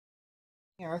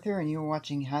Hey Arthur, and you were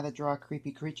watching How to Draw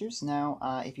Creepy Creatures. Now,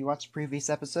 if you watched previous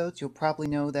episodes, you'll probably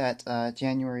know that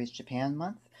January is Japan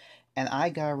month, and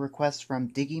I got a request from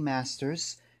Diggy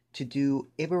Masters to do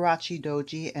Ibaraki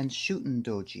Doji and Shuten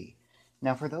Doji.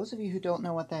 Now, for those of you who don't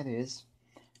know what that is,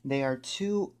 they are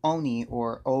two oni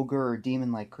or ogre or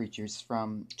demon-like creatures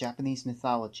from Japanese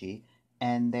mythology,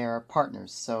 and they're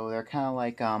partners. So they're kind of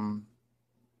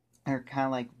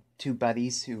like two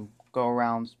buddies who go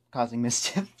around causing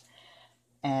mischief.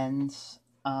 And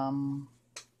um,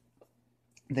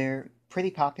 they're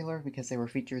pretty popular because they were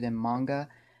featured in manga.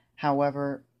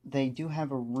 However, they do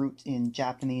have a root in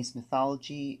Japanese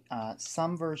mythology.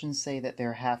 Some versions say that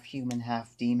they're half human,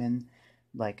 half demon.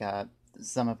 Like,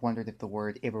 some have wondered if the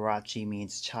word Ibarachi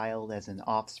means child as an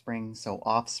offspring, so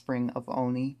offspring of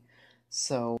Oni.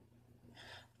 So,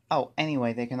 oh,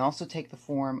 anyway, they can also take the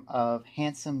form of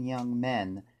handsome young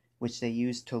men, which they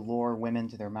use to lure women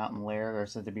to their mountain lair. They're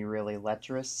said to be really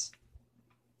lecherous.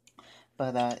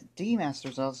 But D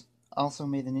Masters also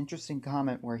made an interesting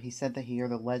comment where he said that he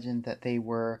heard a legend that they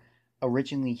were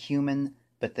originally human,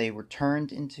 but they were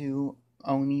turned into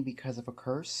Oni because of a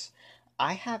curse.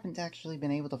 I haven't actually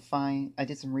been able to find. I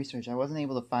did some research. I wasn't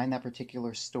able to find that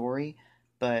particular story,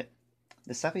 but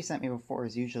the stuff he sent me before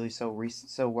is usually so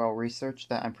well researched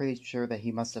that I'm pretty sure that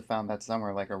he must have found that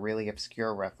somewhere, like a really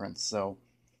obscure reference. So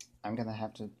I'm gonna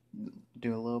have to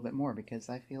do a little bit more because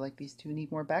I feel like these two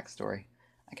need more backstory.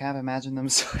 I kind of imagine them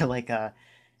sort of like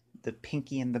the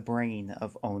pinky and the brain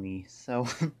of Oni. So,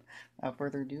 without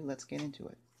further ado, let's get into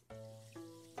it.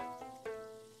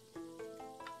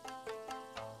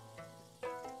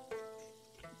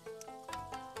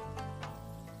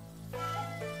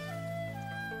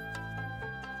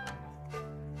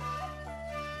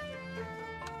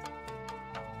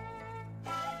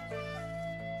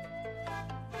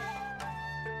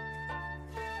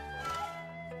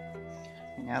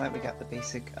 Now that we got the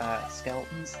basic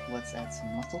skeletons, let's add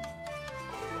some muscle.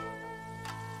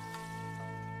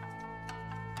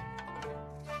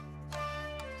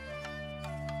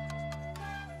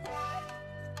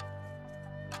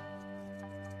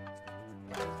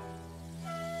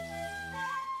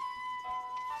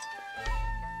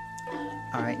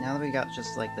 Alright, now that we got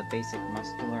just like the basic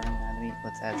muscular anatomy,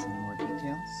 let's add some more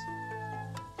details.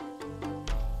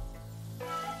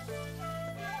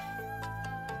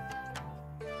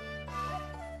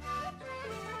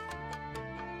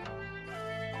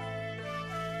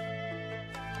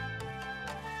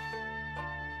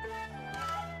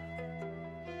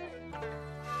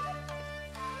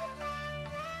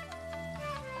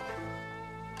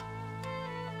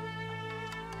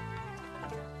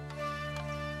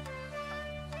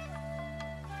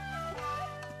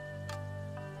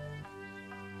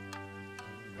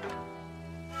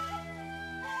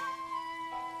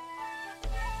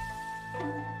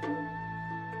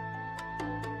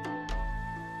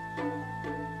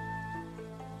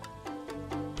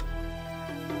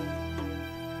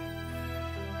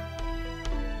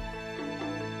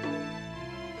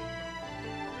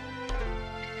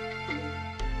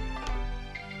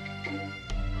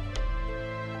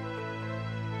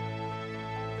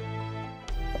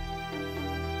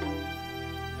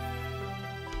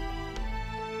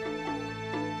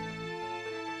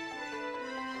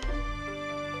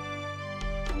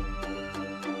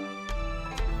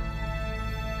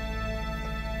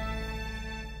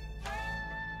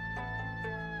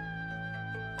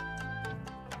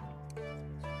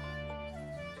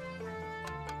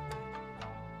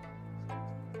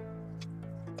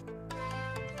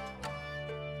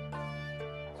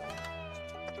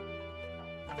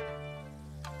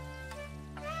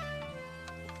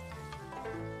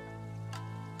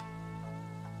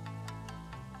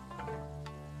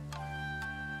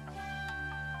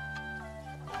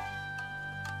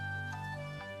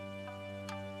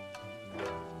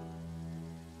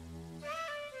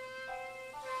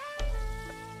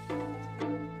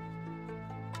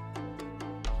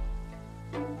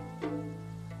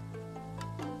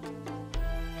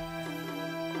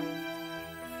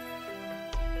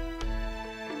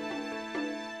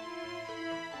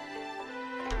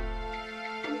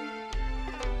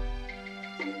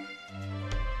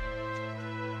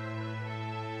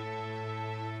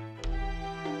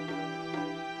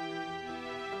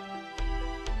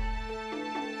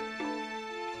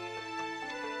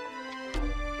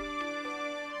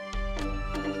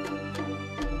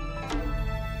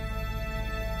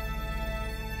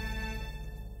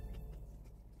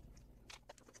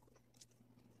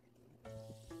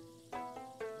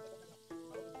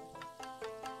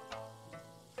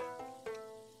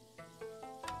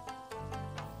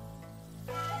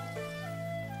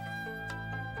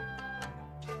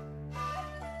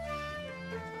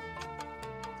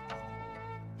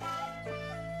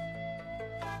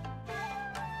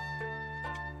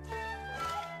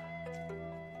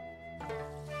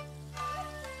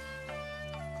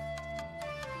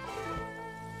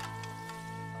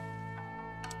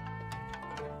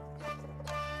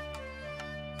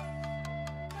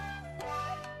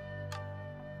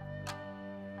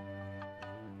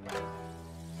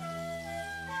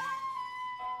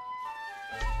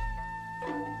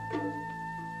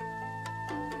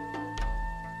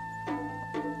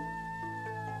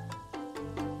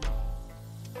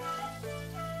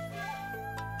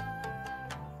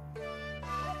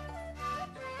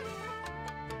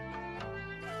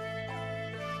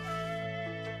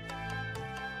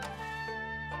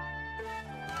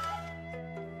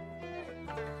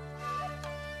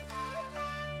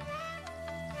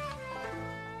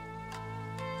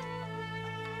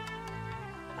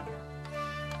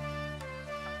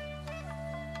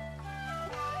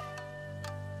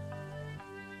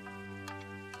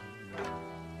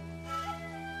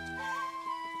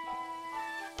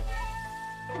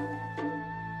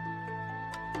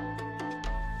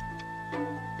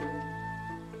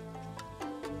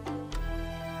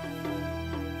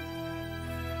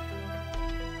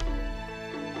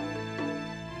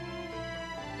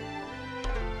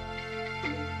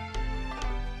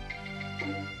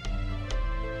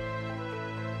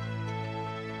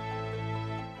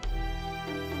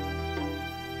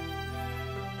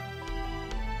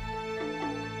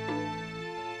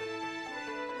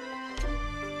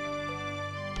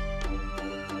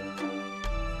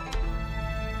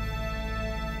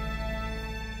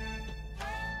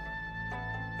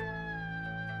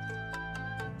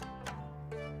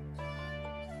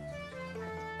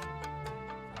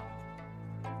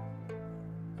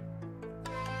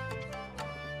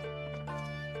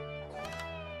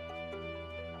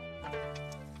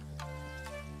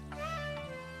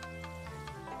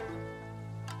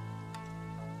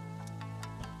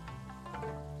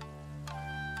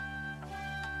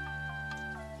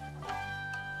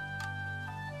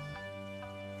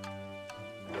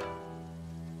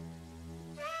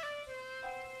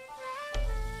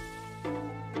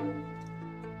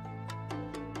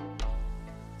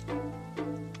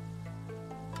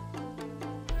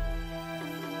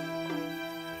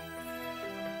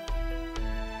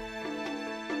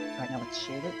 Now let's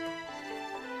shade it.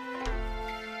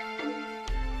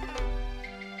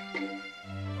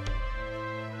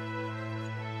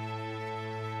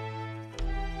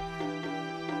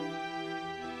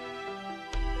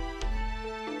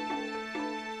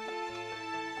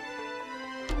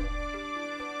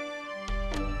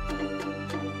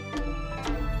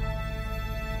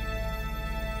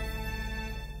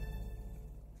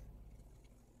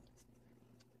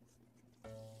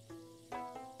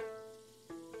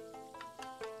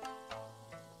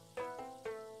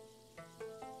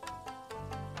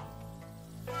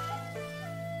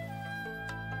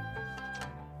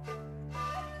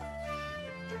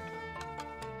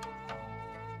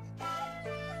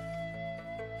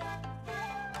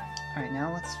 Alright,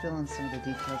 now let's fill in some of the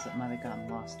details that might have gotten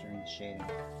lost during the shading.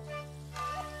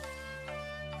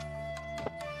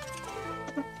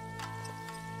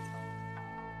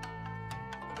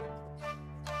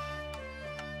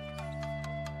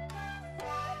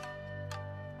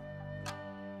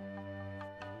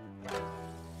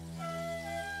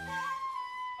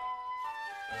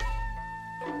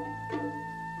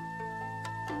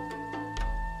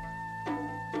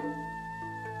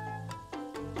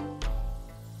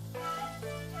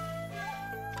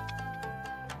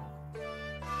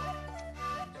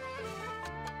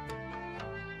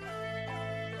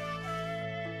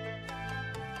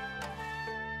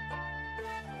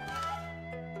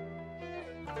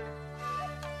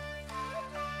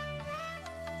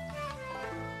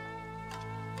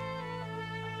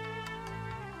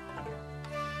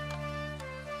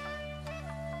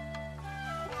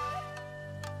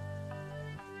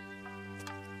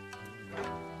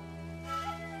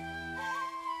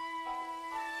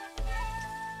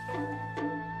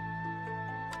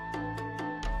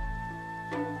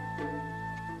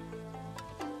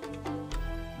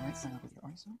 Alright, sign up with your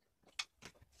artist.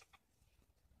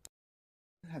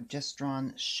 I have just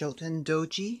drawn Shuten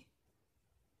Douji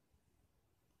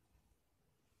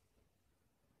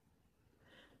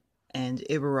and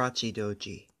Ibaraki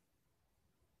Douji.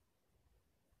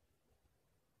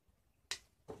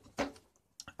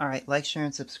 Alright, like, share,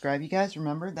 and subscribe. You guys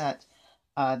remember that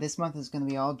this month is going to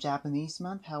be all Japanese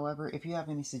month. However, if you have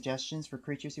any suggestions for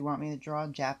creatures you want me to draw,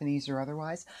 Japanese or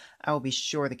otherwise, I will be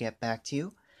sure to get back to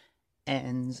you.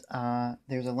 And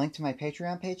there's a link to my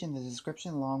Patreon page in the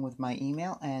description along with my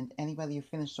email. And anybody who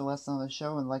finished a lesson on the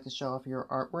show and would like to show off your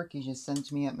artwork, you just send it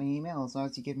to me at my email. As long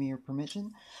as you give me your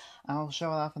permission, I'll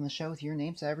show it off on the show with your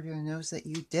name so everyone knows that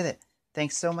you did it.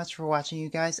 Thanks so much for watching, you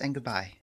guys, and goodbye.